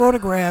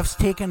Photographs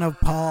taken of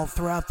Paul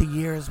throughout the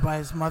years by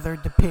his mother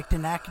depict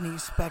an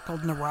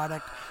acne-speckled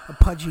neurotic, a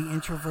pudgy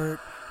introvert,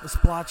 a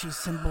splotchy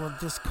symbol of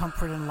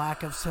discomfort and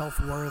lack of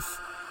self-worth.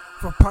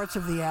 For parts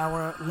of the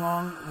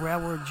hour-long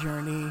railroad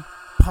journey,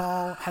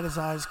 Paul had his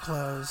eyes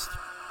closed.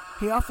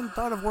 He often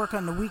thought of work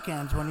on the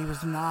weekends when he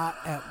was not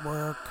at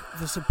work,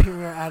 the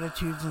superior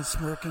attitudes and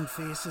smirking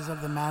faces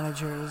of the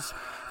managers,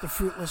 the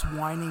fruitless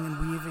whining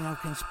and weaving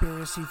of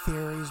conspiracy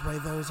theories by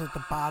those at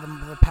the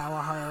bottom of the power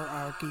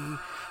hierarchy.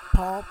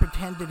 Paul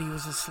pretended he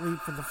was asleep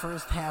for the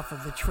first half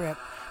of the trip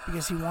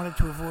because he wanted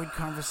to avoid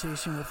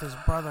conversation with his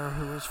brother,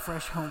 who was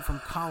fresh home from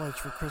college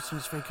for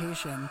Christmas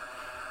vacation.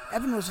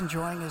 Evan was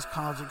enjoying his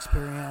college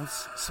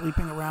experience,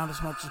 sleeping around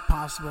as much as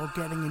possible,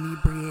 getting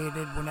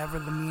inebriated whenever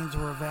the means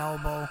were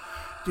available,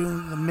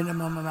 doing the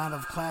minimum amount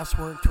of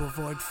classwork to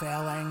avoid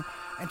failing,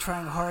 and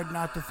trying hard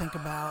not to think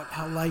about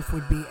how life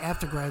would be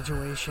after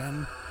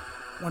graduation.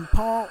 When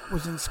Paul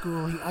was in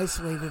school, he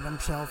isolated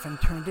himself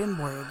and turned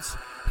inwards.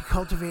 He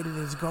cultivated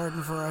his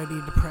garden variety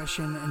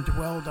depression and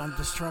dwelled on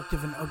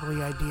destructive and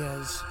ugly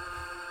ideas.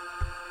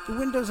 The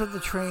windows of the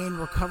train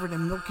were covered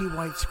in milky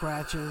white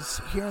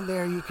scratches. Here and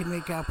there you could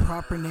make out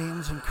proper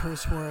names and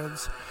curse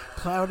words.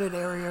 Clouded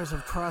areas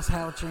of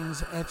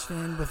cross-hatchings etched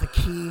in with a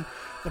key.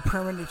 The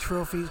permanent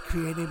trophies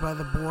created by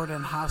the bored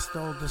and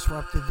hostile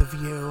disrupted the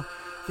view.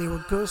 They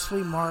were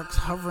ghostly marks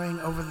hovering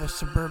over the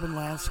suburban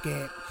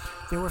landscape.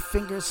 There were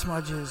finger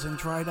smudges and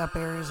dried-up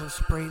areas of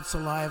sprayed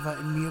saliva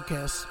and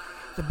mucus.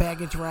 The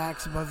baggage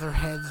racks above their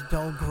heads,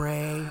 dull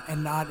gray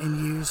and not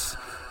in use,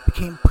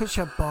 became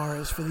push-up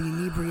bars for the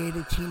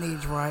inebriated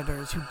teenage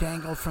riders who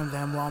dangled from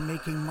them while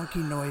making monkey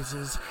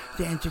noises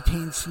to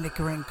entertain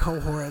snickering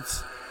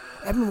cohorts.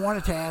 Evan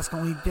wanted to ask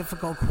only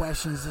difficult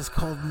questions this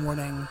cold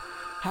morning.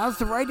 How's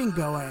the writing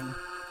going?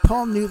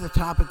 Paul knew the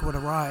topic would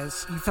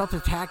arise. He felt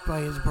attacked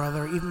by his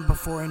brother even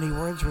before any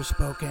words were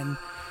spoken.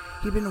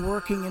 He'd been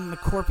working in the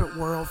corporate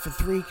world for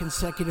 3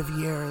 consecutive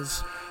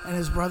years, and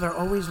his brother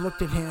always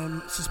looked at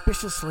him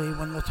suspiciously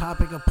when the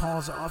topic of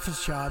Paul's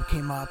office job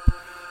came up.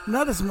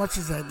 Not as much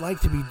as I'd like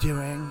to be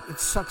doing.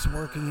 It sucks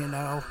working, you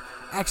know.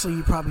 Actually,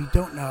 you probably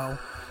don't know.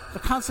 The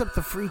concept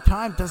of free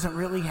time doesn't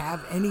really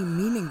have any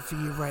meaning for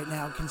you right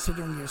now,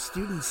 considering your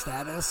student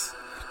status.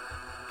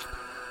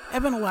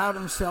 Evan allowed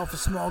himself a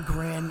small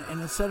grin,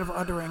 and instead of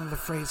uttering the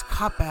phrase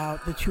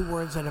cop-out, the 2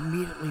 words that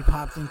immediately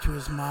popped into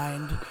his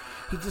mind,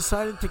 he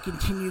decided to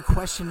continue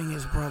questioning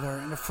his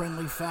brother in a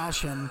friendly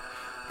fashion.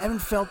 Evan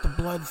felt the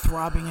blood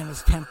throbbing in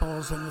his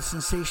temples and the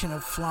sensation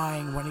of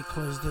flying when he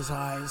closed his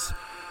eyes.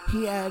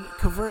 He had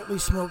covertly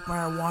smoked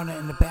marijuana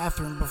in the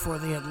bathroom before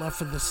they had left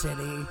for the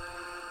city.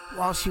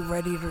 While she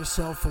readied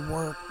herself for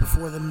work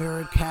before the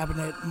mirrored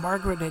cabinet,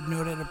 Margaret had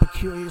noted a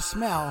peculiar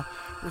smell,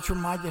 which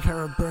reminded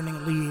her of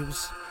burning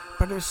leaves.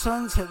 But her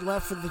sons had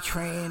left for the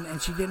train,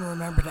 and she didn't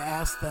remember to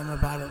ask them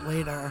about it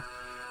later.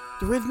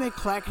 The rhythmic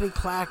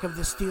clackety-clack of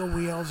the steel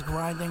wheels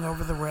grinding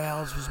over the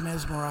rails was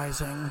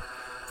mesmerizing.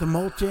 The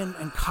molten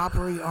and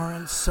coppery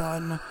orange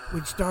sun,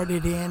 which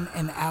darted in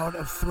and out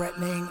of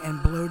threatening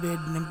and bloated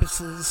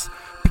nimbuses,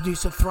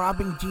 produced a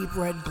throbbing deep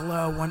red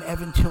glow when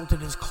Evan tilted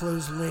his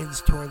closed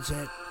lids towards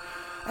it.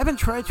 Evan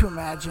tried to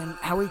imagine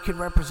how he could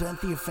represent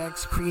the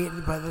effects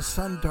created by the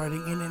sun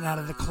darting in and out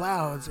of the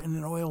clouds in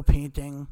an oil painting.